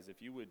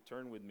if you would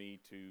turn with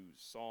me to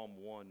Psalm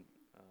 1,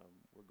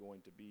 we're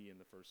going to be in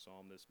the first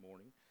Psalm this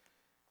morning.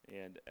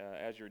 And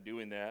as you're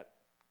doing that,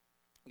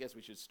 I guess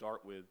we should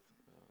start with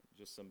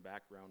just some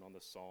background on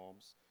the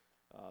Psalms.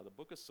 The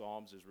book of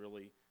Psalms is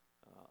really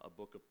a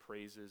book of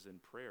praises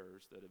and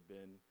prayers that have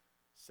been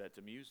set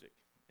to music.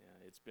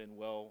 It's been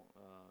well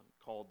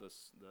called the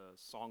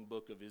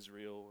Songbook of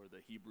Israel or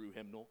the Hebrew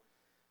hymnal.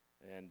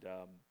 And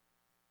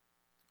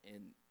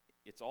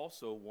it's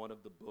also one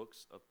of the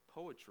books of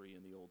poetry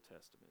in the Old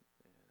Testament.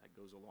 And that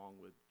goes along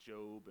with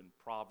Job and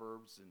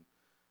Proverbs and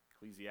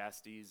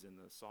Ecclesiastes and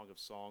the Song of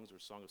Songs or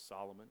Song of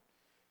Solomon.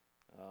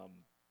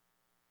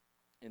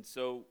 And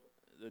so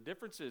the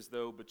differences,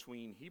 though,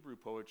 between Hebrew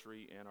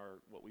poetry and our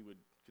what we would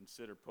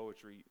consider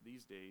poetry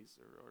these days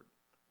are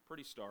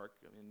pretty stark.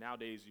 I mean,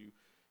 nowadays you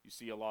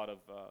see a lot of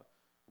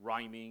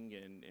rhyming,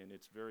 and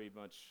it's very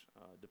much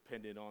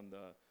dependent on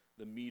the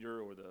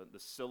meter or the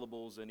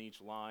syllables in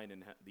each line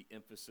and the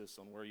emphasis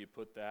on where you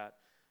put that.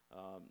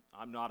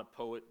 I'm not a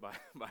poet by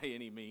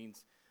any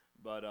means,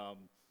 but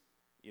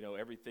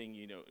everything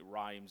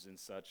rhymes and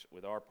such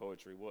with our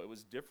poetry. Well, it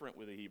was different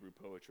with the Hebrew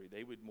poetry.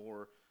 They would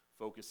more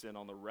focus in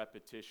on the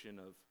repetition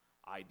of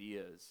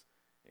ideas,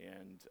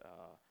 and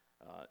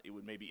it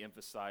would maybe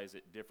emphasize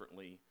it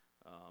differently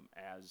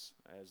as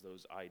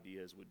those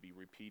ideas would be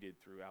repeated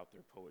throughout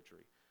their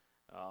poetry.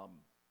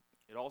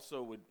 It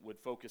also would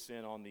focus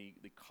in on the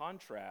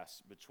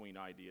contrast between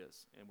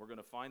ideas, and we're going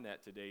to find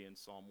that today in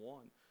Psalm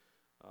 1.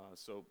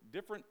 So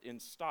different in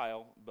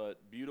style,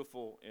 but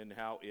beautiful in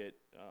how it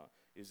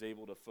is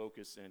able to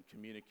focus and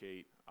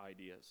communicate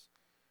ideas.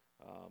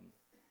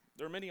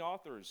 There are many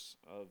authors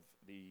of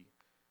the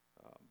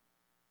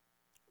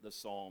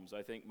Psalms.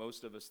 I think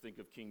most of us think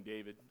of King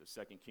David, the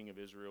second king of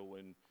Israel,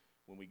 when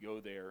we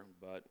go there,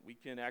 but we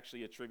can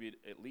actually attribute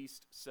at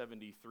least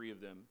 73 of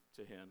them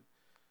to him.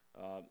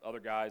 Other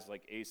guys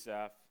like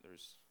Asaph,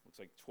 looks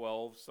like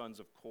 12 sons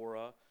of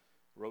Korah,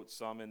 wrote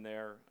some in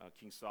there.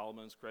 King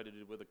Solomon's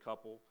credited with a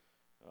couple.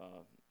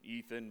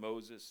 Ethan,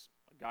 Moses,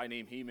 a guy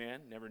named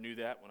He-Man, never knew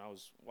that when I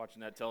was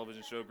watching that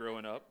television show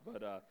growing up.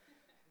 But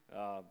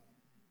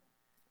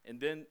and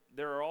then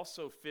there are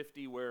also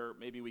 50 where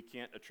maybe we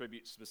can't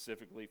attribute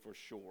specifically for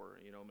sure.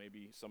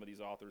 Maybe some of these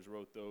authors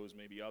wrote those,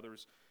 maybe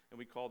others, and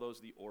we call those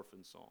the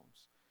orphan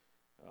psalms.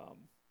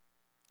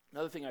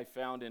 Another thing I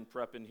found in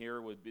prepping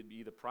here would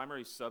be the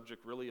primary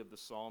subject really of the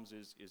Psalms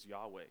is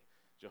Yahweh,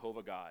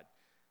 Jehovah God.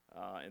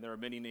 And there are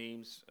many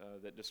names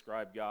that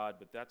describe God,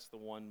 but that's the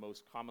one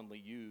most commonly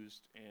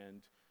used,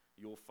 and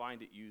you'll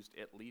find it used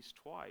at least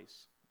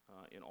twice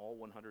in all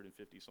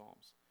 150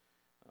 Psalms.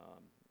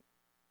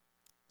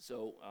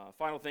 So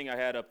final thing I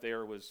had up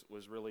there was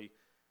really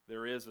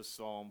there is a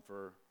psalm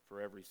for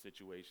every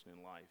situation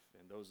in life.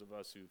 And those of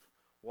us who've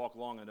walked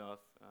long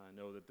enough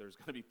know that there's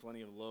going to be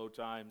plenty of low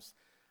times,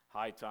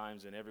 high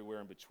times, and everywhere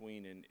in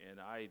between. And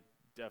I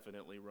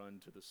definitely run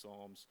to the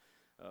Psalms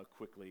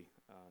quickly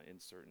in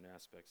certain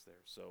aspects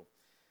there. So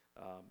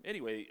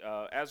anyway,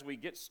 as we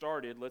get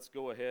started, let's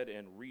go ahead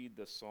and read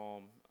the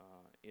psalm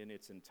in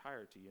its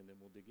entirety, and then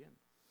we'll dig in.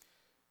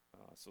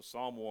 So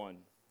Psalm 1.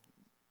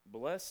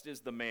 Blessed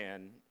is the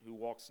man who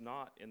walks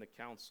not in the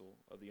counsel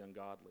of the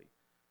ungodly,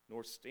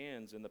 nor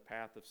stands in the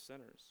path of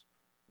sinners,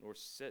 nor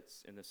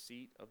sits in the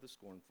seat of the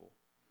scornful.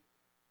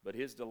 But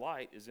his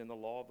delight is in the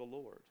law of the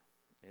Lord,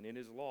 and in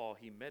his law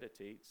he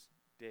meditates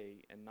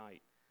day and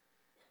night.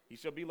 He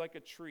shall be like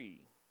a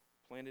tree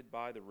planted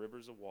by the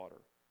rivers of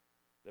water,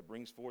 that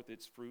brings forth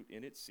its fruit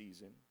in its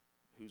season,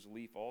 whose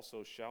leaf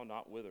also shall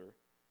not wither,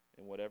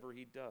 and whatever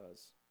he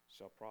does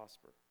shall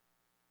prosper.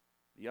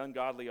 The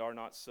ungodly are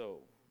not so,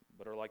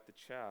 but are like the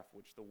chaff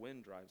which the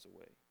wind drives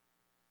away.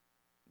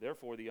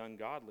 Therefore the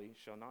ungodly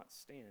shall not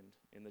stand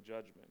in the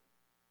judgment,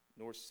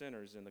 nor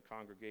sinners in the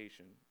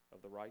congregation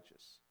of the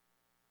righteous.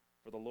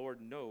 For the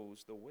Lord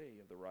knows the way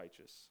of the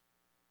righteous,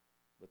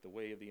 but the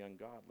way of the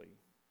ungodly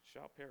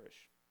shall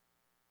perish.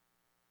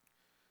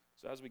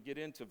 So as we get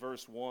into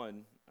verse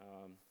 1,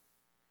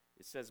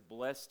 it says,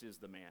 blessed is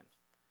the man.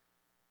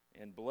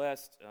 And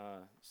blessed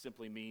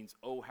simply means,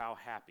 oh, how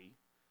happy.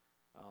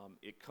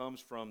 It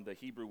comes from the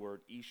Hebrew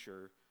word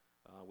Esher,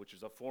 which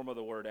is a form of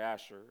the word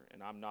Asher,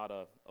 and I'm not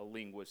a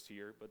linguist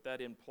here, but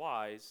that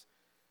implies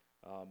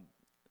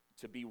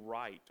to be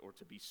right or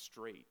to be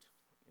straight.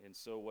 And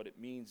so what it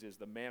means is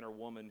the man or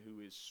woman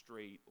who is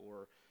straight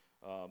or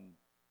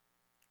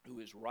who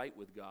is right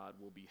with God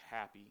will be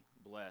happy,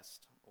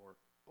 blessed, or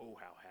oh,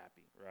 how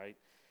happy, right?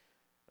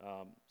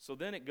 So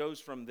then it goes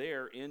from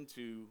there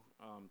into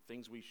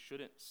things we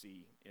shouldn't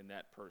see in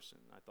that person.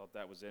 I thought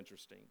that was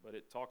interesting. But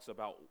it talks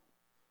about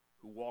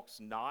who walks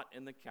not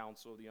in the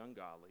counsel of the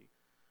ungodly,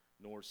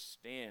 nor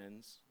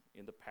stands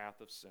in the path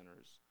of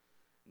sinners,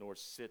 nor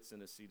sits in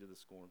the seat of the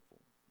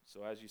scornful.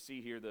 So as you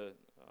see here, the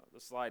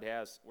slide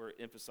has where it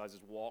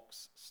emphasizes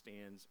walks,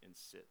 stands, and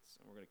sits.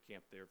 And we're going to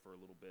camp there for a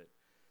little bit.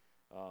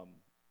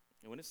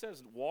 And when it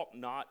says walk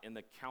not in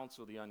the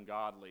counsel of the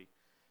ungodly,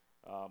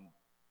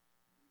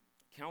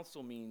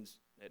 counsel means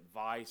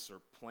advice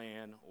or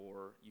plan,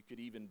 or you could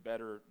even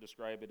better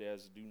describe it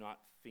as do not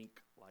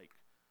think like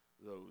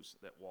those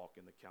that walk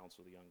in the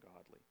counsel of the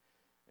ungodly.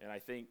 And I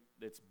think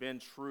it's been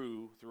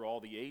true through all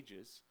the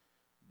ages,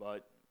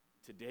 but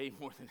today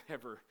more than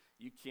ever,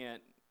 you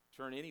can't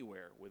turn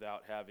anywhere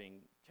without having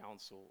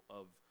counsel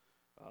of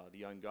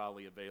the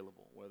ungodly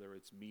available, whether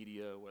it's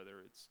media,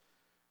 whether it's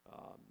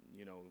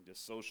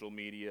just social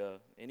media.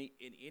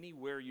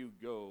 Anywhere you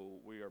go,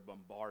 we are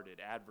bombarded,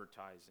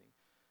 advertising.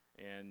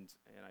 And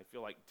I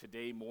feel like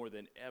today more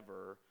than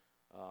ever,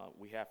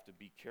 we have to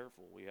be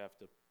careful. We have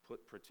to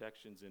put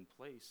protections in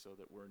place so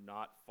that we're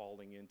not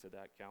falling into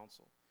that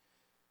counsel.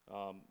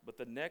 But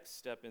the next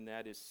step in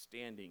that is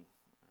standing,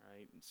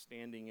 right? And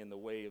standing in the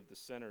way of the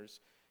sinners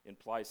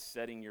implies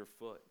setting your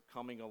foot,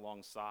 coming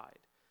alongside.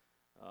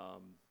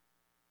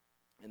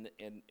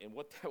 And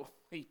what that will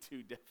lead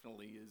to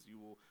definitely is you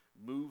will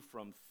move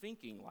from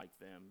thinking like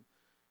them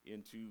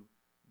into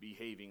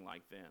behaving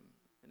like them.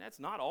 And that's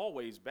not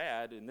always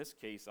bad, in this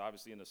case,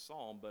 obviously in the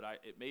psalm, but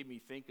it made me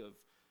think of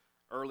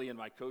early in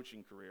my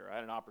coaching career. I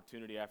had an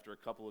opportunity after a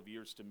couple of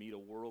years to meet a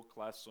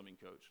world-class swimming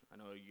coach. I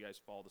know you guys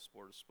follow the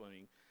sport of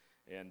swimming,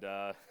 and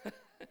you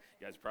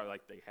guys are probably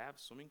like, they have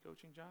swimming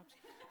coaching jobs?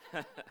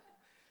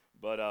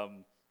 But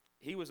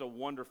he was a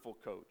wonderful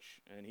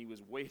coach, and he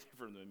was way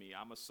different than me.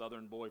 I'm a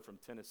southern boy from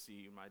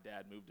Tennessee. My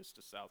dad moved us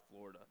to South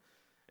Florida,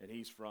 and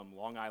he's from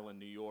Long Island,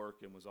 New York,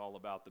 and was all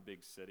about the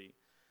big city.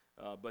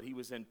 But he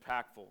was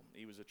impactful.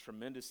 He was a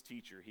tremendous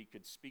teacher. He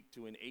could speak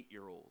to an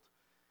 8-year-old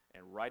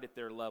and right at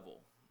their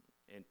level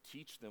and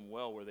teach them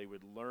well, where they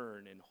would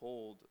learn and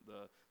hold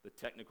the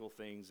technical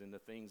things and the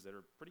things that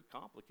are pretty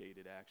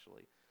complicated,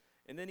 actually.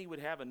 And then he would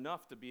have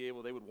enough to be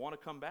able, they would want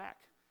to come back.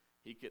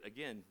 He could,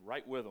 again,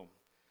 right with them.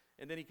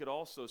 And then he could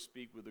also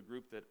speak with the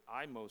group that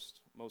I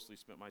mostly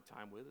spent my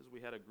time with, as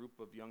we had a group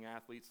of young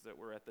athletes that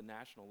were at the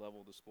national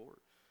level of the sport,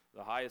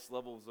 the highest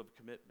levels of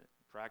commitment,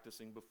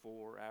 practicing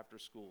before, after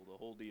school, the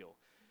whole deal,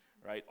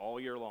 right, all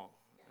year long,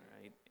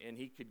 right? And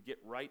he could get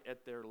right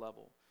at their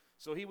level.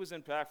 So he was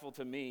impactful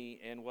to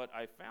me, and what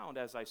I found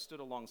as I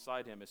stood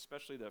alongside him,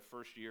 especially that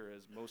first year,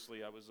 as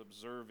mostly I was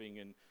observing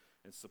and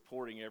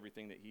supporting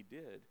everything that he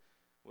did,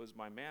 was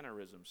my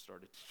mannerisms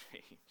started to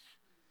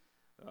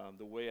change.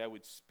 The way I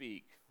would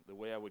speak, the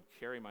way I would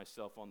carry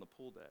myself on the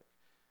pool deck.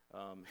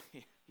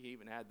 He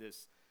even had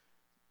this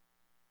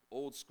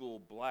old school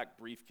black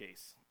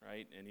briefcase,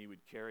 right? And he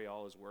would carry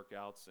all his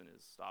workouts and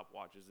his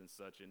stopwatches and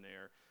such in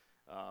there.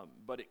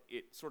 But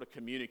it sort of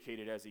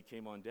communicated as he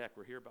came on deck,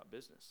 we're here about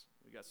business.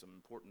 We got some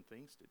important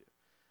things to do,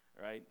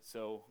 right?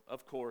 So,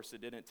 of course,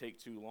 it didn't take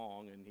too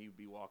long, and he would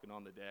be walking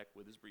on the deck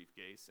with his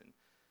briefcase, and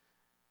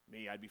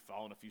me, I'd be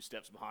following a few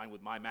steps behind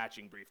with my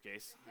matching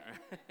briefcase,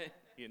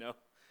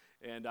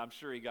 And I'm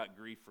sure he got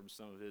grief from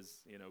some of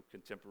his,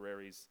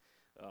 contemporaries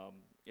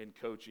in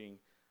coaching.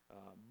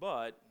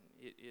 But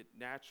it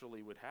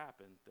naturally would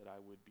happen that I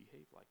would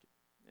behave like it.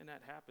 And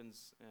that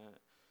happens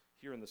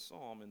here in the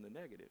psalm in the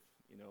negative.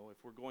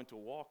 If we're going to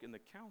walk in the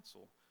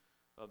counsel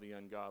of the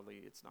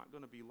ungodly, it's not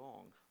going to be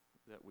long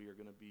that we are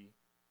going to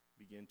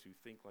begin to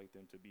think like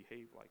them, to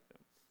behave like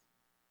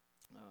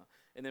them.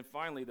 And then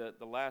finally,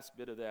 the last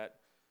bit of that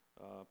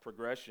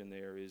progression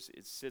there is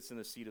it sits in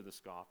the seat of the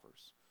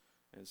scoffers.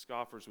 And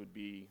scoffers would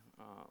be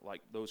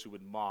like those who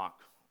would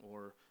mock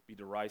or be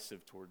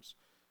derisive towards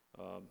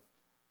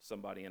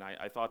somebody. And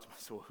I thought to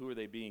myself, who are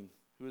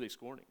they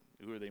scorning?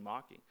 Who are they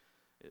mocking?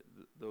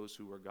 Those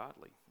who are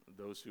godly,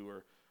 those who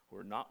are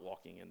not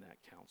walking in that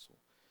counsel.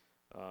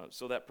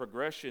 So that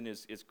progression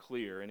is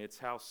clear, and it's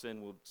how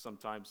sin will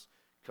sometimes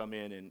come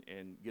in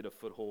and get a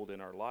foothold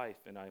in our life.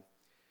 And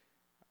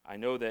I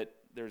know that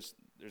there's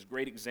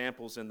great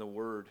examples in the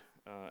Word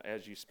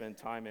as you spend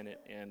time in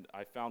it, and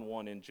I found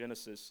one in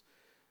Genesis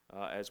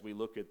as we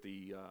look at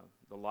the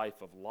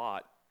life of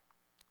Lot.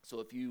 So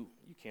if you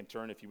can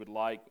turn if you would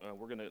like.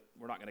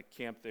 We're not gonna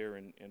camp there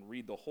and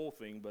read the whole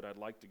thing, but I'd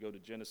like to go to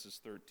Genesis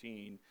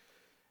 13.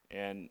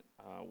 And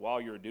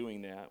while you're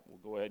doing that, we'll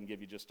go ahead and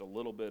give you just a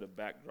little bit of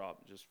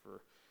backdrop, just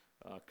for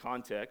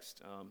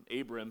context.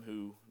 Abram,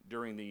 who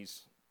during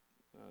these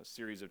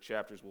series of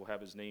chapters will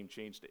have his name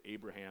changed to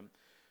Abraham,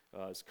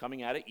 is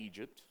coming out of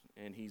Egypt,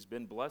 and he's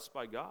been blessed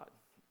by God.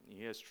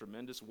 He has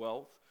tremendous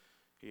wealth.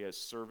 He has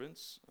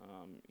servants.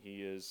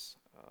 He has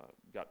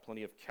got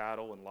plenty of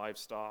cattle and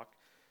livestock.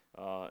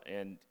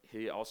 And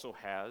he also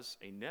has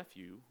a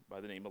nephew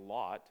by the name of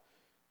Lot,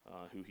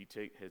 who he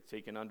has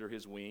taken under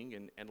his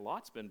wing, and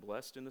Lot's been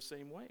blessed in the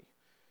same way.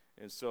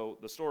 And so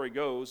the story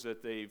goes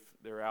that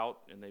they're out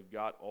and they've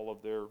got all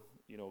of their,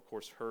 of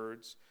course,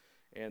 herds,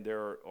 and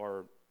there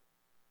are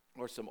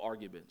some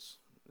arguments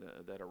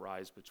that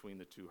arise between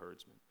the two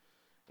herdsmen.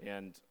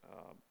 And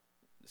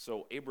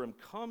so Abram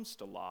comes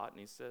to Lot and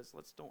he says,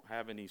 let's don't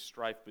have any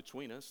strife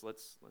between us.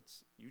 Let's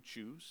you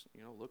choose.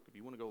 Look, if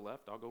you want to go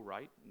left, I'll go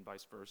right, and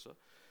vice versa.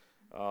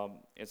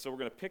 And so we're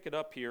going to pick it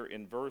up here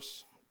in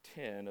verse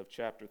 10 of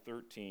chapter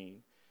 13.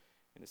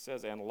 And it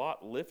says, and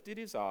Lot lifted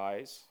his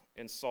eyes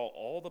and saw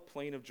all the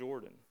plain of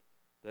Jordan,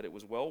 that it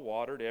was well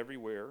watered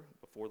everywhere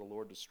before the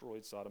Lord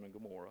destroyed Sodom and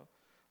Gomorrah,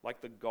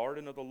 like the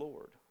garden of the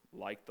Lord,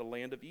 like the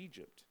land of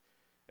Egypt,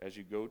 as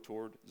you go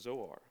toward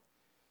Zoar.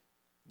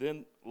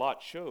 Then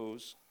Lot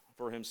chose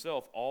for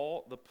himself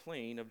all the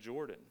plain of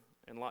Jordan,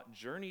 and Lot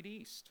journeyed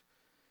east,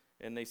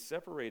 and they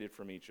separated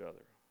from each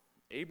other.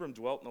 Abram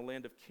dwelt in the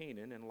land of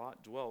Canaan, and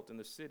Lot dwelt in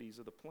the cities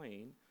of the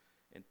plain,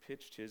 and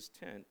pitched his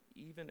tent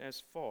even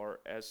as far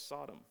as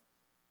Sodom.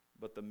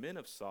 But the men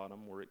of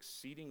Sodom were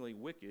exceedingly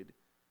wicked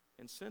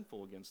and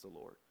sinful against the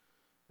Lord.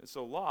 And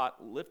so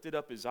Lot lifted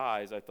up his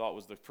eyes, I thought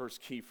was the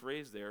first key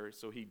phrase there,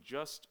 so he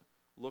just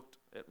looked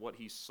at what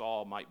he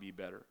saw might be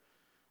better.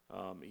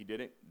 He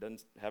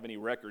doesn't have any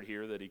record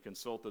here that he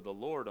consulted the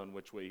Lord on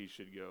which way he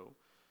should go.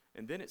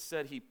 And then it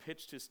said he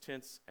pitched his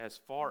tents as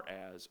far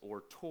as,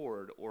 or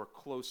toward, or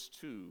close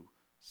to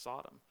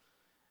Sodom.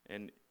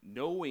 And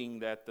knowing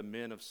that the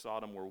men of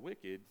Sodom were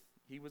wicked,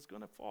 he was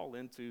going to fall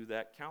into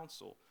that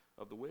counsel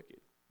of the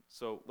wicked.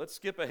 So let's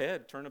skip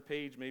ahead, turn a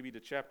page maybe to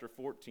chapter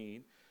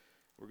 14.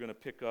 We're going to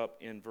pick up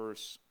in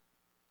verse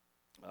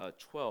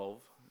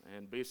 12.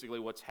 And basically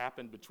what's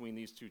happened between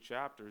these two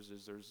chapters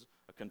is there's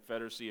a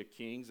confederacy of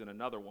kings and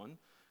another one,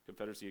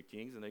 confederacy of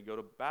kings, and they go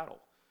to battle.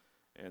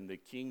 And the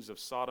kings of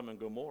Sodom and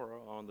Gomorrah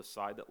are on the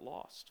side that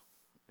lost.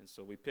 And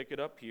so we pick it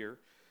up here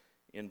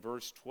in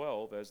verse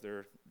 12 as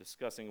they're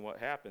discussing what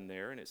happened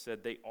there. And it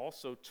said, they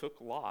also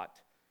took Lot,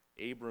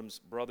 Abram's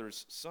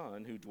brother's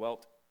son, who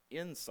dwelt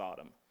in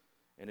Sodom,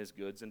 and his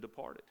goods, and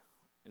departed.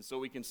 And so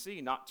we can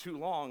see not too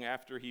long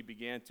after he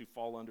began to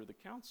fall under the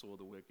counsel of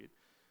the wicked,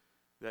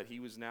 that he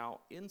was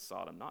now in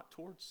Sodom, not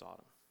towards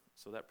Sodom.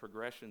 So that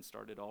progression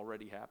started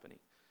already happening.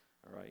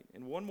 All right,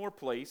 and one more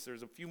place,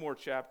 there's a few more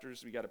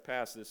chapters we got to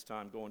pass this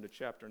time, going to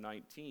chapter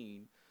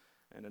 19,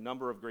 and a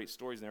number of great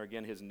stories in there.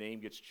 Again, his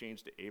name gets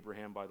changed to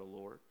Abraham by the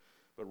Lord.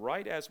 But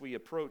right as we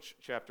approach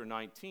chapter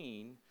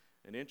 19,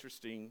 an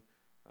interesting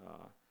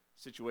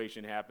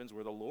situation happens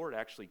where the Lord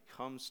actually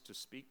comes to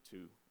speak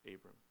to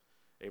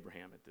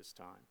Abraham at this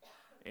time.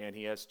 And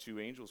he has two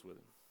angels with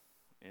him.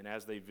 And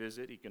as they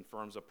visit, he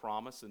confirms a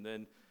promise. And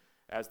then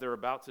as they're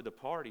about to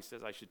depart, he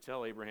says, I should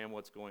tell Abraham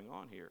what's going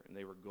on here. And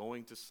they were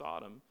going to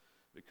Sodom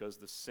because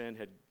the sin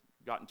had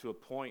gotten to a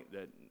point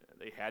that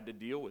they had to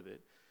deal with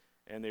it.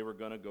 And they were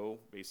going to go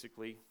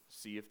basically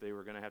see if they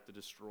were going to have to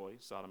destroy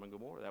Sodom and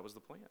Gomorrah. That was the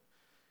plan.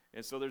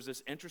 And so there's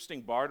this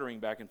interesting bartering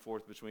back and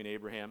forth between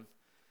Abraham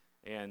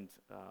and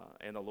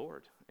the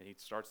Lord. And he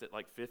starts at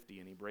like 50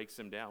 and he breaks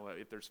him down. Well,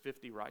 if there's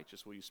 50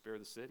 righteous, will you spare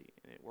the city?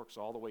 And it works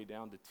all the way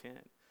down to 10.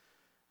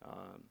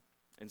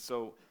 And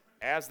so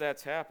as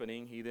that's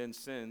happening, he then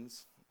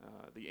sends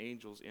the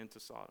angels into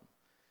Sodom.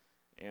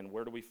 And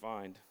where do we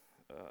find?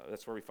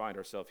 That's where we find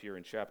ourselves here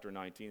in chapter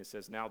 19. It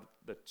says, now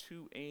the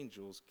two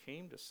angels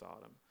came to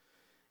Sodom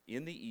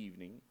in the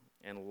evening,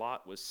 and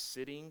Lot was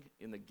sitting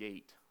in the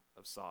gate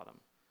of Sodom.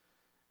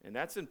 And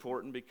that's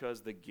important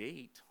because the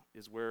gate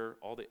is where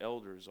all the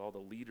elders, all the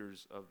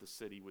leaders of the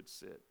city would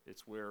sit.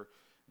 It's where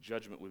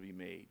judgment would be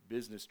made.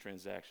 Business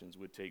transactions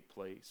would take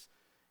place.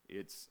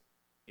 It's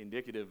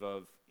indicative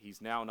of he's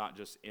now not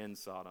just in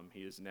Sodom,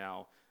 he is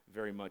now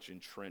very much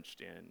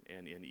entrenched in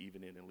and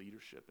even in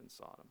leadership in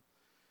Sodom.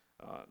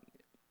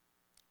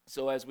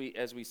 So as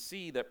we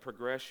see that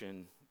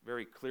progression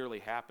very clearly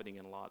happening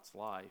in Lot's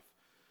life,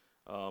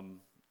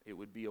 it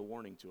would be a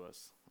warning to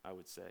us, I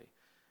would say.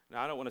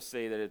 Now, I don't want to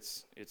say that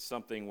it's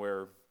something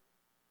where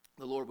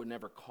the Lord would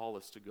never call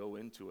us to go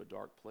into a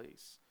dark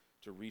place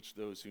to reach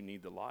those who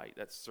need the light.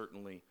 That's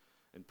certainly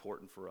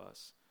important for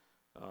us.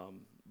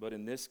 But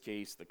in this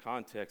case, the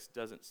context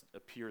doesn't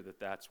appear that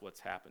that's what's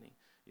happening,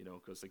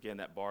 because again,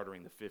 that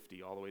bartering, the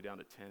 50 all the way down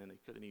to 10, and they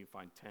couldn't even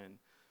find 10,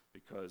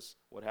 because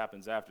what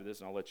happens after this,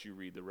 and I'll let you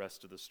read the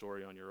rest of the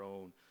story on your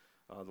own,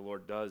 the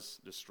Lord does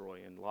destroy,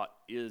 and Lot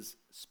is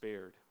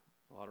spared.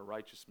 A lot of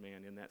righteous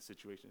man in that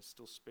situation is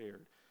still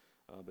spared,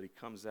 but he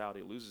comes out,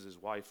 he loses his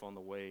wife on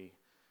the way,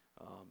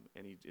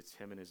 and it's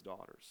him and his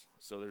daughters.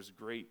 So there's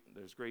great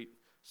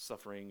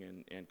suffering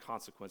and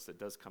consequence that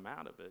does come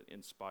out of it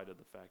in spite of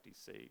the fact he's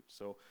saved.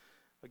 So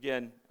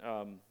again,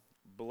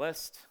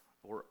 blessed,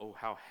 or oh,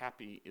 how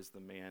happy is the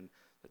man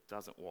that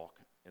doesn't walk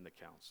in the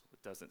counsel,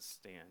 that doesn't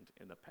stand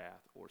in the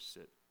path or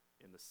sit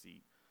in the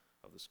seat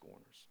of the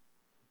scorners.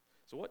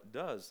 So what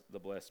does the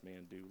blessed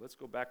man do? Let's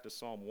go back to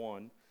Psalm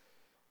 1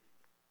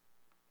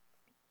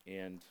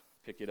 and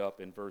pick it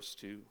up in verse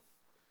 2.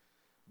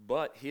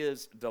 But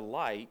his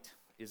delight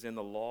is in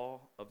the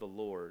law of the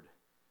Lord,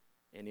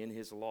 and in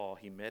his law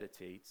he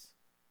meditates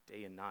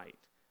day and night.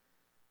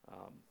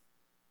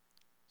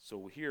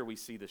 So here we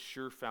see the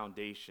sure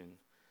foundation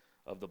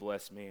of the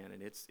blessed man,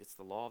 and it's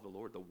the law of the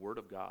Lord, the word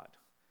of God,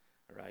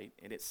 right?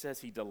 And it says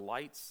he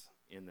delights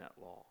in that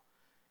law.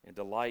 And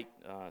delight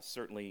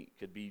certainly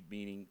could be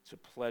meaning to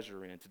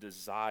pleasure in, to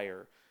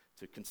desire,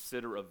 to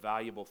consider a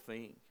valuable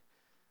thing.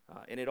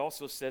 And it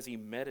also says he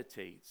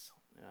meditates,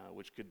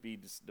 which could be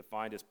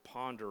defined as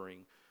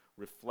pondering,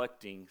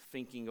 reflecting,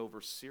 thinking over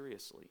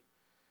seriously.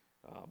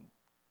 Not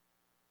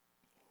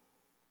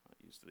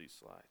used to these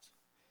slides.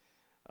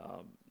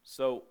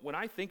 So when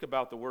I think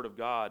about the Word of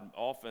God,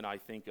 often I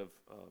think of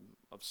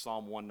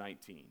Psalm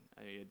 119.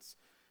 It's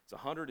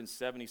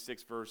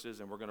 176 verses,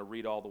 and we're going to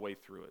read all the way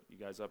through it. You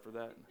guys up for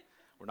that?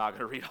 We're not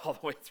going to read all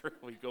the way through.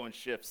 We go in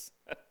shifts.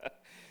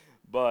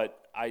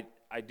 But I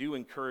do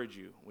encourage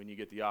you, when you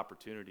get the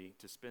opportunity,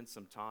 to spend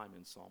some time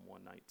in Psalm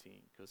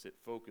 119, because it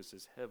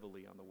focuses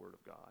heavily on the Word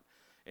of God.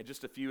 And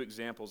just a few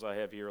examples I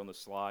have here on the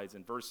slides.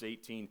 In verse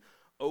 18,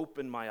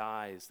 open my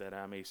eyes that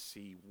I may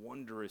see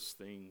wondrous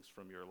things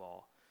from your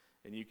law.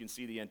 And you can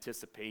see the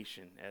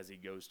anticipation as he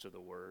goes to the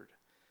Word.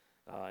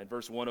 In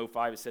verse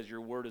 105, it says,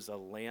 your Word is a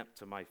lamp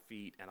to my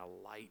feet and a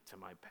light to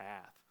my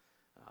path,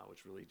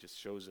 which really just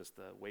shows us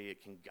the way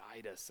it can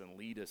guide us and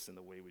lead us in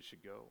the way we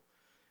should go.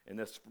 And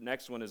this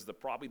next one is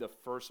probably the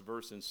first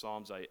verse in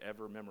Psalms I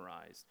ever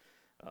memorized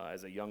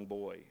as a young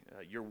boy.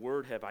 Your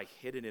word have I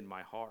hidden in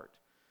my heart,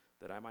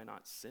 that I might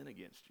not sin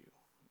against you.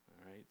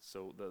 All right?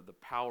 So the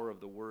power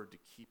of the word to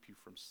keep you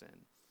from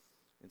sin.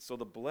 And so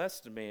the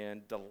blessed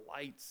man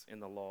delights in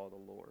the law of the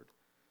Lord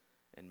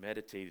and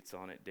meditates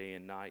on it day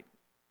and night.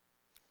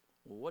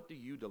 Well, what do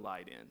you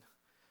delight in?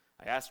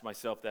 I asked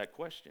myself that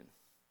question.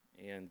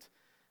 And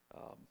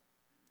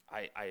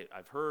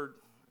I've heard,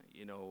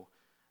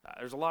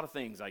 there's a lot of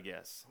things, I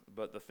guess,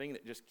 but the thing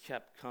that just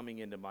kept coming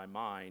into my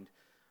mind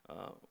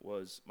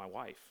was my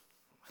wife.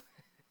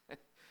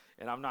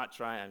 And I'm not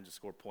trying to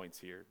score points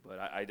here, but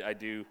I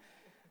do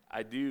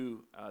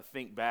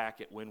think back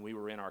at when we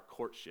were in our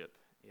courtship.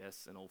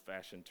 Yes, an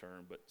old-fashioned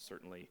term, but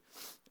certainly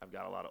I've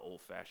got a lot of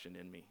old-fashioned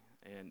in me.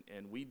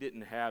 And we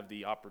didn't have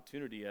the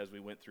opportunity as we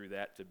went through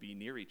that to be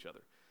near each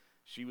other.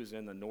 She was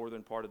in the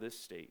northern part of this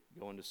state,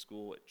 going to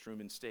school at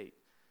Truman State.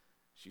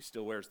 She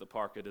still wears the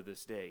parka to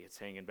this day. It's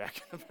hanging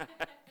back in the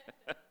back.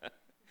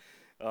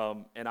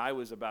 And I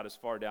was about as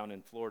far down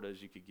in Florida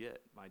as you could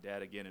get. My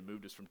dad, again, had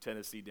moved us from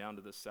Tennessee down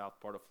to the south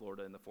part of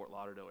Florida in the Fort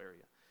Lauderdale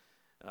area.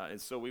 And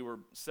so we were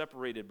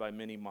separated by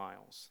many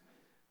miles.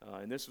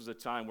 And this was a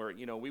time where,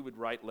 we would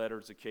write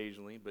letters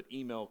occasionally, but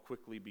email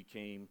quickly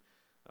became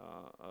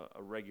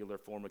a regular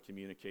form of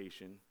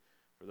communication.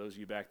 For those of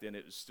you back then,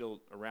 it was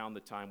still around the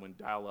time when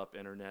dial-up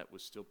internet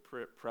was still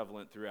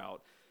prevalent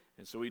throughout.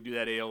 And so we do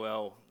that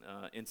AOL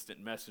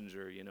instant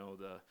messenger,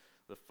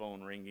 the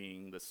phone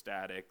ringing, the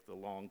static, the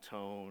long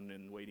tone,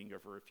 and waiting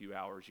for a few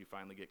hours, you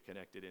finally get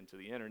connected into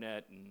the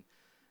internet,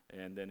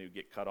 and then you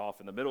get cut off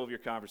in the middle of your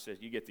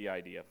conversation. You get the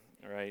idea,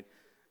 all right?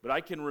 But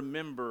I can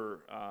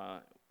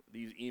remember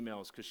these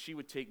emails because she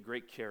would take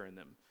great care in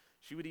them.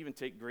 She would even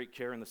take great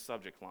care in the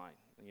subject line.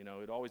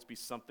 It'd always be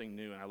something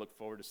new, and I look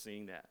forward to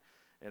seeing that.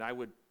 And I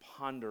would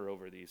ponder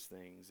over these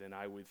things, and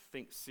I would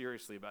think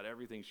seriously about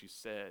everything she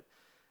said.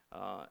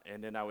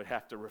 And then I would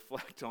have to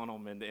reflect on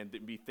them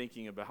and be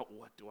thinking about,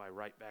 what do I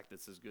write back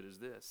that's as good as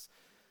this?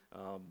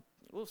 A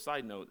little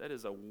side note, that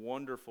is a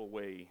wonderful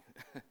way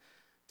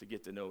to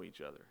get to know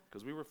each other,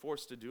 because we were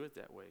forced to do it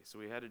that way. So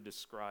we had to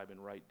describe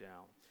and write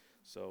down.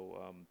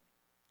 So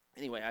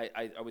anyway,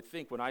 I would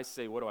think when I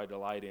say, what do I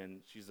delight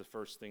in, she's the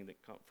first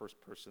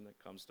person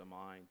that comes to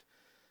mind.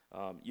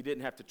 You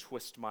didn't have to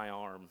twist my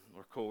arm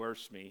or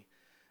coerce me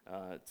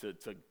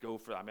to go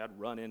for that. I mean, I'd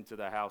run into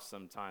the house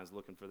sometimes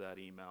looking for that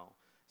email,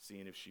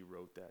 seeing if she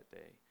wrote that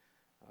day.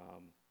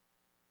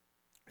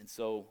 And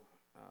so,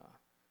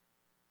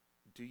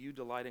 do you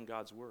delight in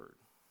God's word?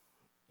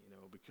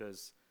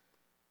 Because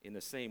in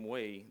the same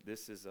way,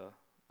 this is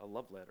a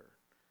love letter.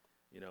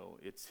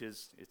 It's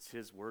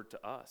his word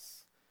to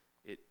us.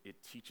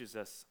 It teaches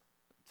us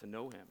to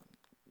know him.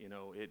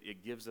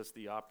 It gives us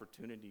the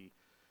opportunity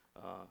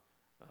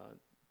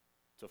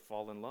to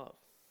fall in love,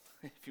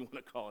 if you want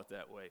to call it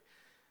that way.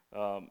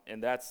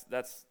 And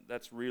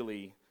that's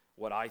really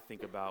what I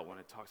think about when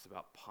it talks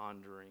about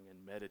pondering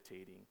and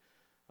meditating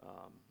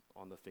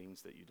on the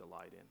things that you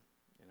delight in.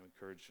 And I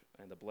encourage,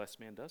 and the blessed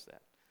man does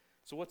that.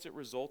 So what's it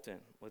result in?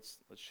 Let's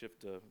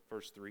shift to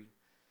verse 3.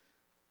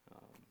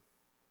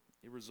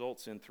 It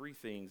results in three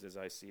things as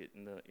I see it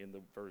in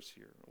the verse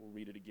here. We'll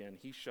read it again.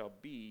 He shall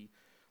be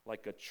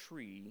like a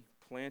tree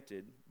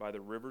planted by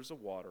the rivers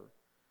of water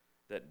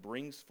that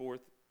brings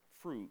forth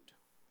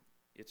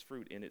its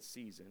fruit in its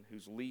season,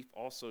 whose leaf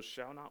also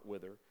shall not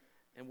wither,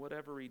 and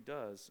whatever he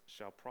does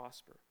shall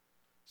prosper.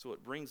 So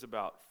it brings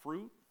about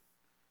fruit,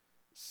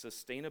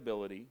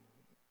 sustainability,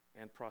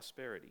 and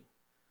prosperity.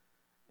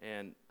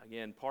 And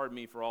again, pardon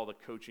me for all the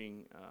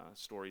coaching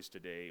stories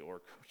today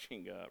or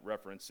coaching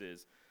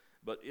references,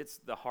 but it's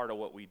the heart of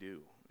what we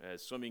do.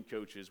 As swimming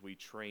coaches, we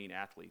train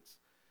athletes.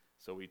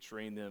 So we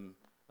train them,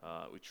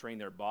 we train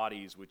their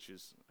bodies, which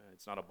is,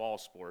 it's not a ball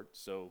sport,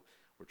 so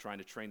we're trying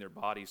to train their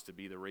bodies to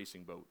be the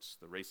racing boats,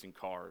 the racing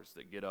cars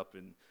that get up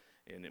and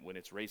when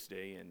it's race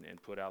day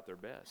and put out their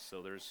best.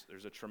 So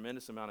there's a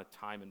tremendous amount of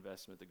time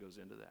investment that goes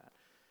into that.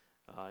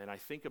 And I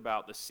think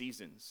about the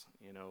seasons.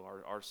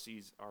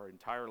 Our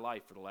entire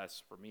life for the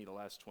last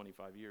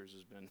 25 years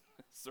has been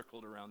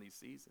circled around these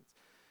seasons.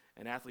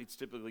 And athletes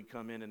typically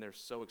come in and they're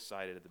so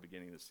excited at the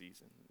beginning of the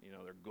season.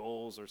 Their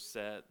goals are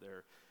set,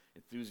 they're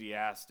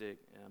enthusiastic,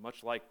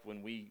 much like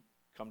when we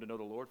come to know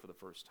the Lord for the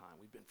first time.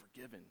 We've been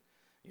forgiven.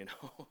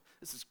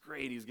 This is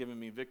great. He's given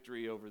me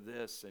victory over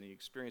this, and he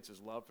experiences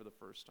love for the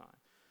first time.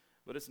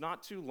 But it's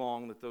not too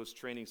long that those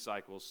training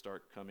cycles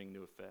start coming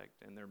into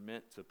effect, and they're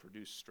meant to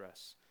produce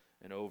stress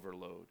and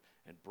overload.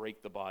 and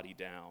break the body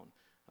down,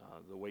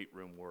 the weight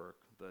room work,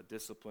 the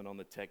discipline on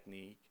the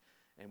technique,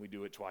 and we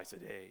do it twice a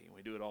day, and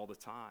we do it all the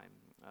time.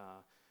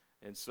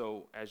 And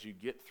so as you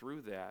get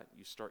through that,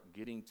 you start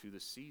getting to the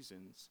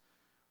seasons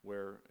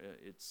where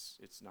it's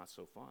not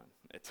so fun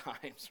at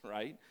times,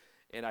 right?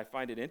 And I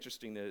find it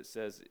interesting that it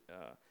says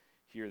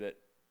here that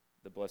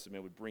the blessed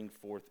man would bring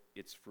forth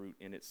its fruit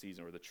in its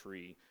season, or the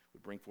tree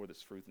would bring forth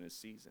its fruit in its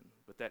season.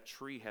 But that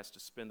tree has to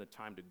spend the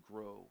time to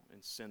grow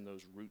and send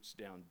those roots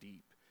down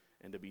deep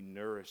and to be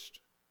nourished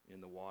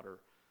in the water,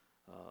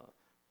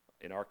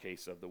 in our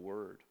case, of the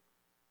Word.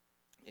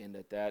 And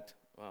that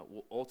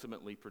will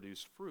ultimately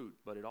produce fruit,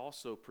 but it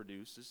also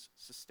produces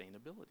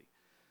sustainability.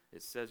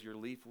 It says your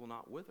leaf will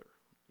not wither,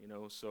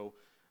 so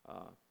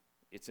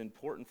it's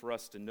important for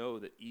us to know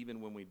that even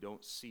when we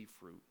don't see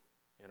fruit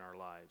in our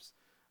lives,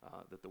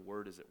 that the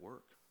Word is at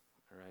work,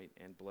 all right?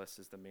 And blessed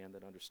is the man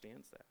that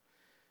understands that.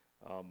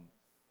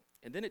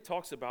 And then it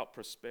talks about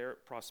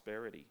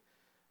prosperity.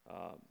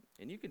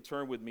 And you can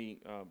turn with me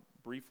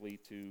briefly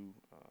to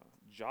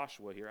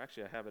Joshua here.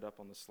 Actually, I have it up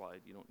on the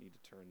slide. You don't need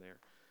to turn there.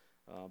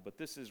 But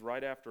this is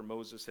right after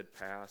Moses had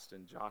passed,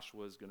 and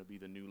Joshua is going to be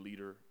the new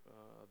leader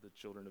of the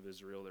children of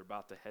Israel. They're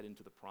about to head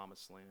into the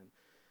promised land.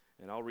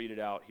 And I'll read it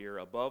out here.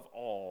 Above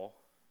all,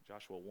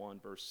 Joshua 1,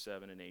 verse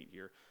 7 and 8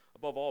 here.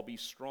 Above all, be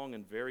strong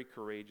and very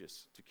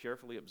courageous to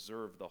carefully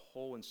observe the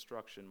whole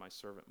instruction my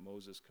servant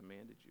Moses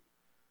commanded you.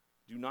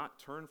 Do not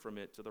turn from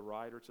it to the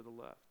right or to the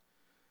left,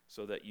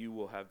 so that you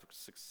will have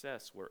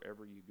success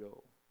wherever you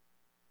go.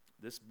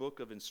 This book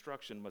of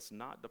instruction must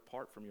not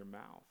depart from your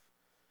mouth.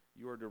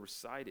 You are to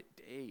recite it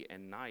day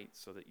and night,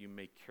 so that you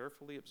may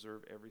carefully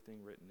observe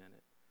everything written in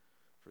it.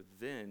 For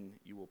then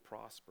you will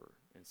prosper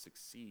and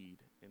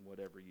succeed in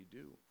whatever you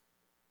do.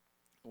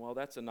 Well,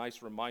 that's a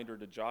nice reminder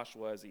to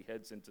Joshua as he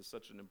heads into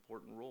such an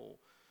important role.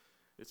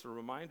 It's a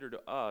reminder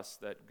to us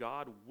that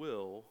God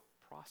will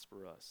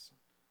prosper us,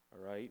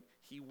 all right?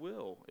 He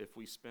will if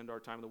we spend our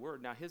time in the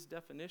Word. Now, his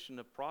definition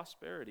of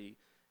prosperity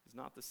is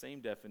not the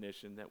same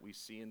definition that we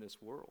see in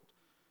this world.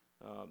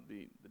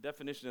 The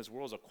definition of this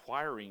world is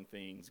acquiring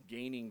things,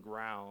 gaining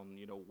ground,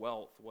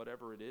 wealth,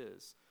 whatever it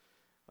is.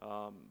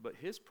 But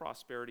his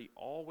prosperity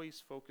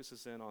always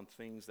focuses in on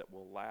things that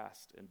will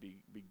last and be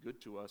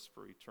good to us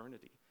for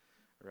eternity.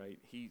 Right?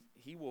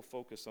 He will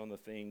focus on the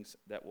things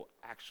that will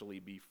actually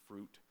be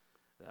fruit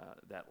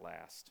that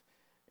last.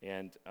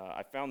 And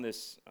I found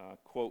this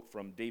quote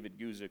from David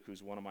Guzik,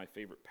 who's one of my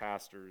favorite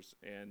pastors,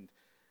 and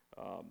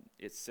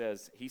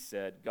he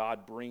said,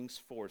 God brings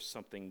forth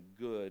something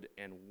good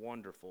and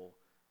wonderful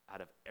out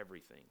of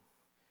everything.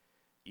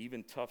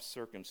 Even tough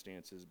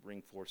circumstances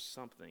bring forth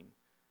something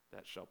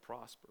that shall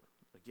prosper.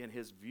 Again,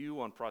 his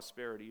view on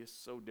prosperity is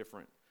so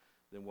different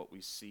than what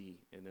we see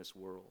in this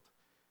world.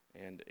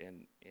 And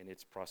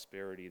it's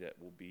prosperity that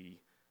will be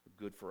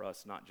good for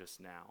us, not just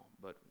now,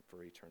 but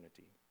for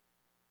eternity.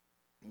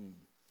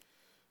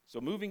 So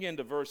moving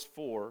into verse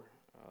 4,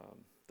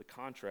 the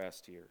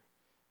contrast here,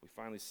 we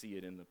finally see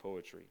it in the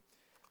poetry.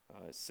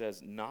 It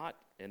says,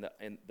 and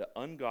the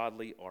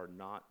ungodly are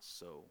not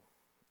so.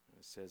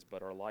 It says,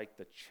 but are like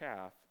the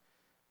chaff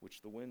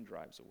which the wind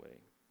drives away.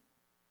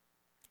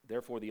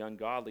 Therefore the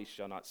ungodly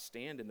shall not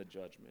stand in the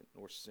judgment,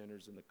 nor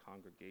sinners in the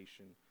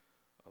congregation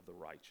of the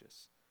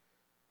righteous.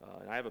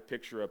 And I have a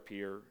picture up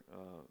here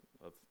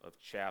of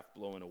chaff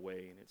blowing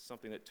away, and it's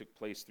something that took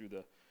place through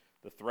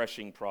the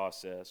threshing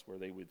process, where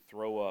they would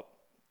throw up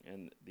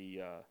and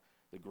the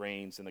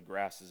grains and the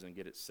grasses and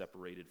get it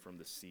separated from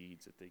the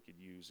seeds that they could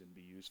use and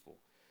be useful.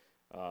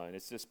 And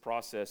it's this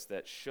process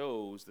that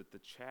shows that the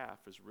chaff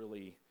is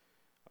really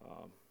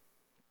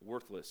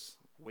worthless,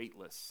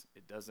 weightless.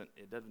 It doesn't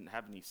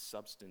have any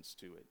substance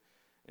to it.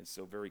 And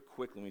so very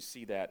quickly we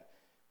see that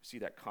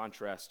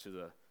contrast to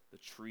the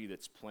tree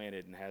that's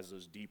planted and has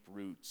those deep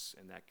roots,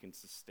 and that can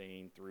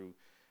sustain through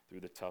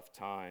the tough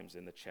times,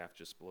 and the chaff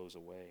just blows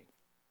away.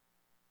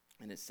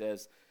 And it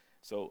says,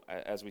 so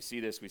as we see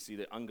this, we see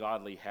that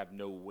ungodly have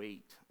no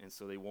weight, and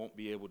so they won't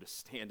be able to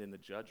stand in the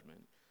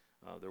judgment.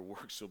 Their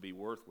works will be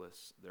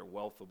worthless. Their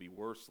wealth will be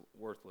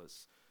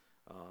worthless.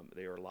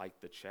 They are like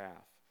the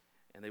chaff,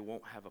 and they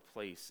won't have a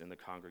place in the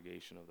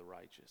congregation of the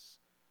righteous.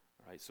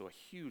 All right, so a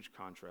huge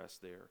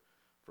contrast there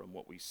from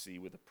what we see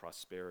with the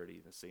prosperity,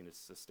 the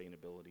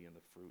sustainability, and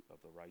the fruit of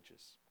the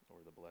righteous, or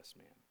the blessed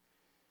man.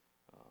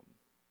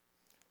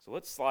 So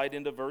let's slide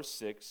into verse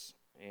 6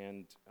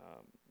 and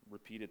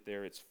repeat it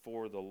there. It's,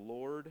 for the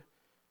Lord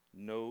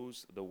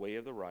knows the way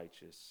of the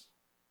righteous,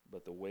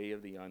 but the way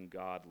of the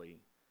ungodly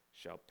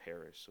shall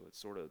perish. So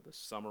it's sort of the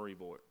summary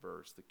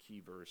verse, the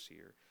key verse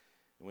here.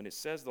 And when it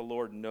says the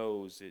Lord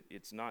knows,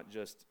 it's not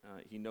just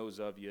he knows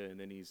of you and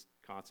then he's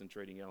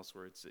concentrating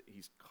elsewhere.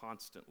 He's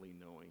constantly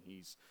knowing.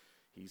 He's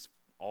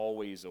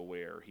always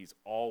aware. He's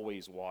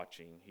always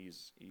watching.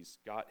 He's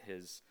got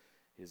his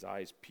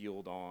eyes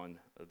peeled on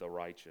the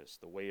righteous,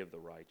 the way of the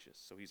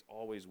righteous. So he's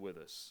always with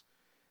us.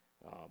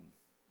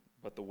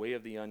 But the way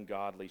of the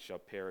ungodly shall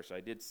perish.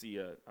 I did see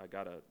I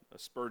got a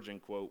Spurgeon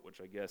quote, which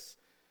I guess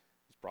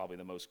is probably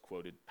the most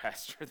quoted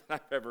pastor that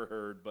I've ever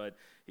heard, but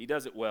he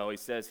does it well. He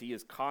says he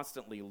is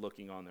constantly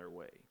looking on their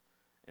way.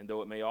 And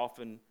though it may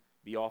often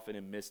be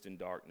in mist and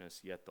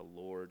darkness, yet the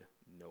Lord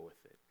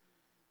knoweth it.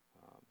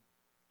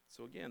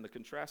 So again, the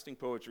contrasting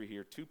poetry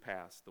here, two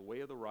paths, the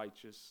way of the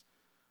righteous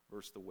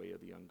versus the way of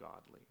the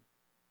ungodly.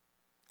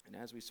 And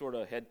as we sort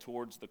of head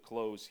towards the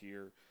close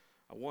here,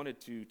 I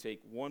wanted to take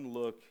one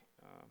look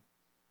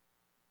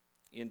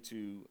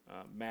into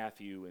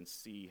Matthew and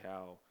see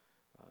how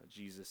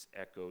Jesus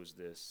echoes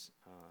this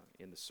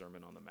in the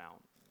Sermon on the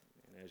Mount.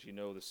 And as you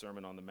know, the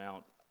Sermon on the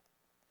Mount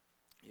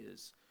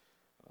is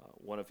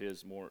one of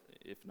his more,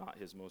 if not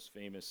his most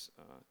famous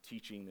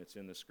teaching that's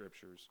in the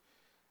Scriptures.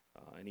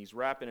 And he's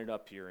wrapping it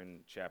up here in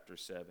chapter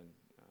 7.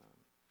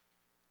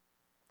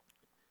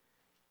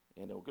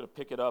 And we're going to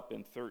pick it up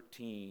in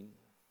 13.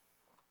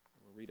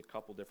 We'll read a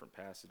couple different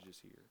passages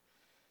here.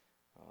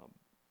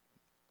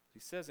 He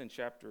says in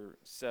chapter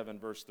 7,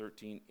 verse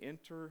 13,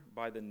 "Enter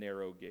by the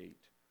narrow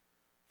gate,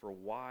 for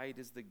wide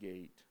is the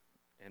gate,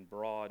 and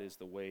broad is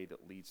the way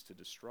that leads to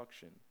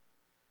destruction,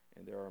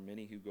 and there are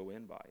many who go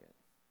in by it.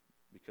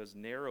 Because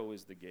narrow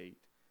is the gate,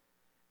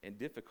 and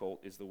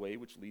difficult is the way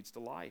which leads to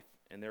life,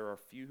 and there are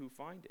few who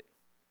find it."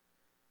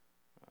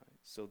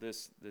 So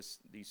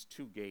these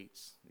two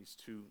gates, these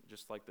two,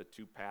 just like the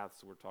two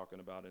paths we're talking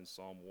about in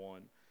Psalm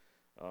 1,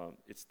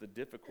 it's the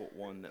difficult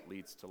one that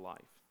leads to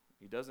life.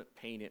 He doesn't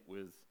paint it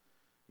with,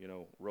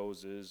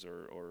 roses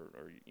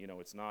or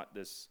it's not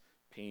this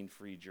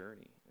pain-free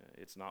journey.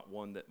 It's not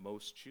one that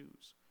most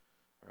choose,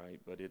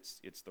 right? But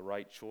it's the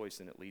right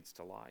choice, and it leads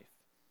to life.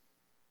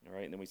 All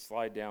right, and then we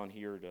slide down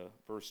here to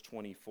verse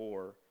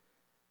 24,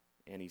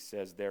 and he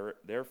says,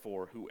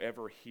 "Therefore,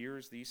 whoever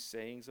hears these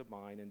sayings of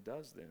mine and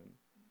does them,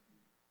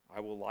 I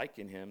will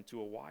liken him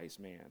to a wise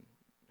man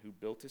who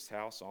built his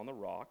house on the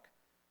rock,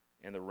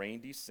 and the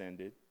rain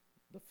descended,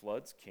 the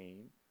floods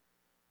came,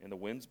 and the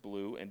winds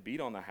blew and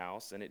beat on the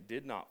house, and it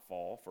did not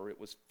fall, for it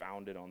was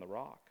founded on the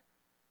rock.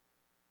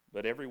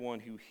 But everyone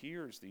who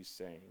hears these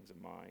sayings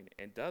of mine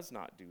and does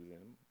not do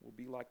them will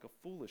be like a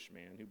foolish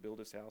man who built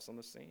his house on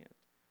the sand.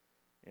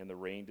 And the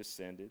rain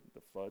descended, the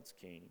floods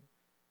came,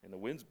 and the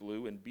winds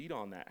blew and beat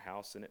on that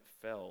house, and it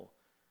fell,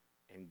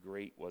 and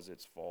great was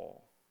its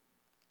fall."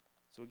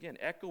 So again,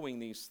 echoing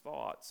these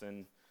thoughts,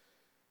 and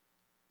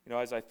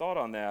as I thought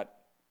on that,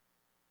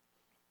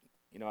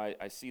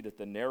 I see that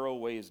the narrow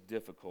way is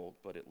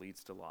difficult, but it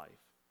leads to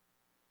life.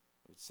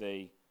 I would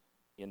say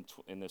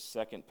in the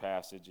second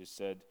passage, it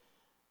said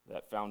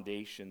that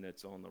foundation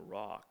that's on the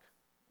rock,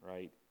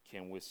 right,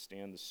 can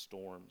withstand the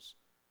storms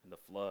and the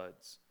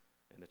floods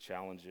and the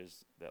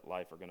challenges that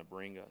life are going to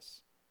bring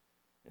us.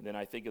 And then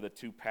I think of the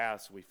two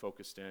paths we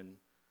focused in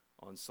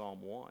on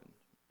Psalm 1.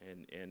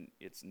 And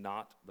it's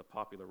not the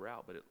popular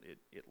route, but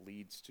it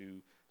leads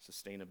to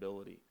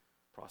sustainability,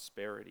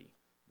 prosperity,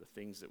 the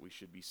things that we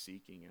should be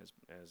seeking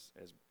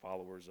as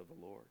followers of the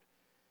Lord.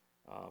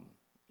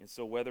 And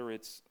so whether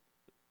it's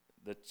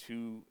the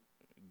two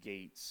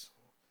gates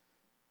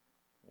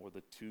or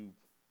the two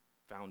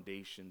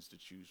foundations to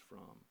choose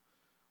from,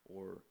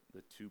 or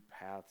the two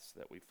paths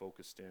that we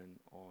focused in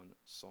on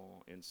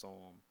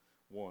Psalm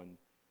 1,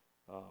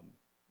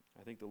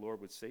 I think the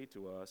Lord would say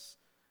to us,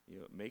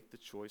 make the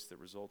choice that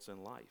results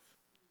in life.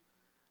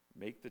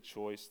 Make the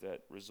choice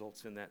that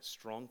results in that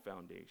strong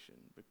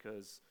foundation,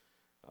 because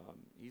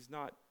he's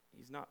not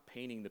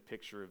painting the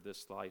picture of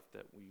this life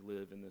that we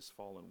live in this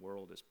fallen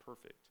world as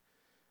perfect,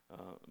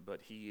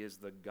 but he is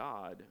the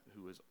God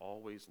who is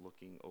always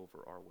looking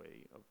over our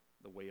way, of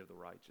the way of the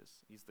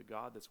righteous. He's the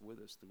God that's with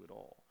us through it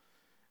all.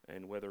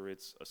 And whether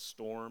it's a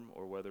storm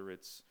or whether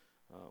it's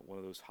one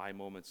of those high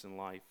moments in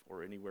life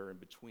or anywhere in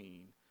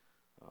between,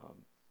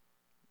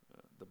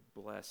 the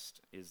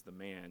blessed is the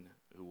man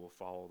who will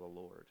follow the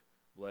Lord.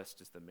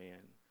 Blessed is the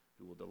man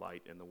who will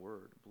delight in the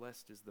word.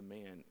 Blessed is the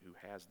man who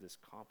has this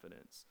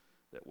confidence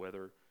that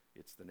whether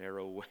it's the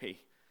narrow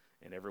way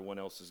and everyone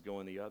else is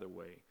going the other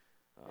way,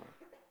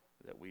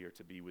 that we are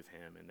to be with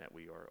him, and that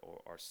we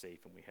are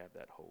safe, and we have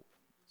that hope.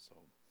 So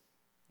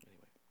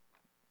anyway,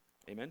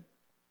 amen?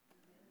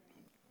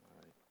 All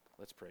right,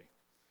 let's pray.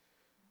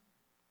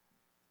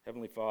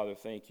 Heavenly Father,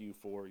 thank you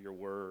for your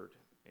word,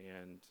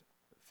 and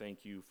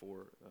thank you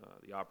for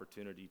the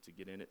opportunity to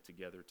get in it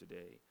together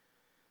today.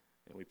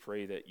 And we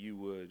pray that you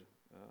would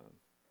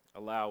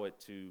allow it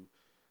to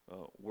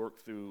work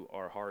through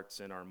our hearts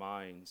and our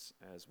minds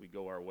as we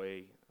go our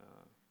way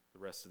the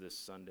rest of this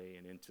Sunday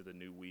and into the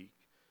new week.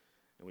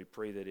 And we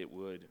pray that it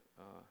would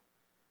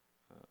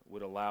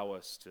allow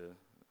us to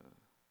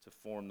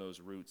form those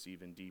roots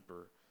even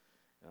deeper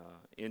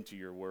into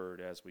your word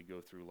as we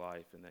go through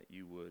life, and that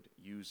you would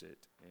use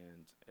it,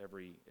 and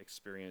every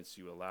experience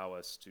you allow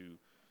us to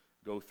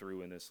go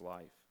through in this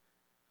life,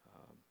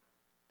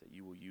 that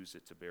you will use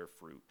it to bear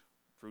fruit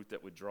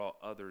that would draw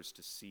others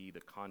to see the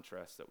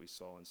contrast that we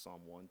saw in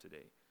Psalm 1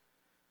 today.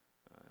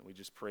 And we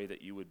just pray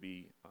that you would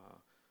be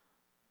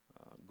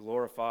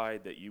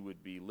glorified, that you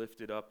would be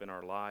lifted up in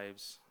our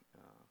lives,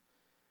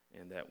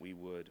 and that we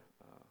would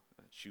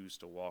choose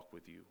to walk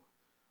with you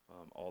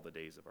all the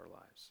days of our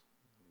lives.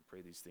 We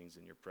Pray these things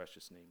in your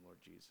precious name, Lord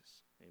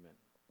Jesus. Amen.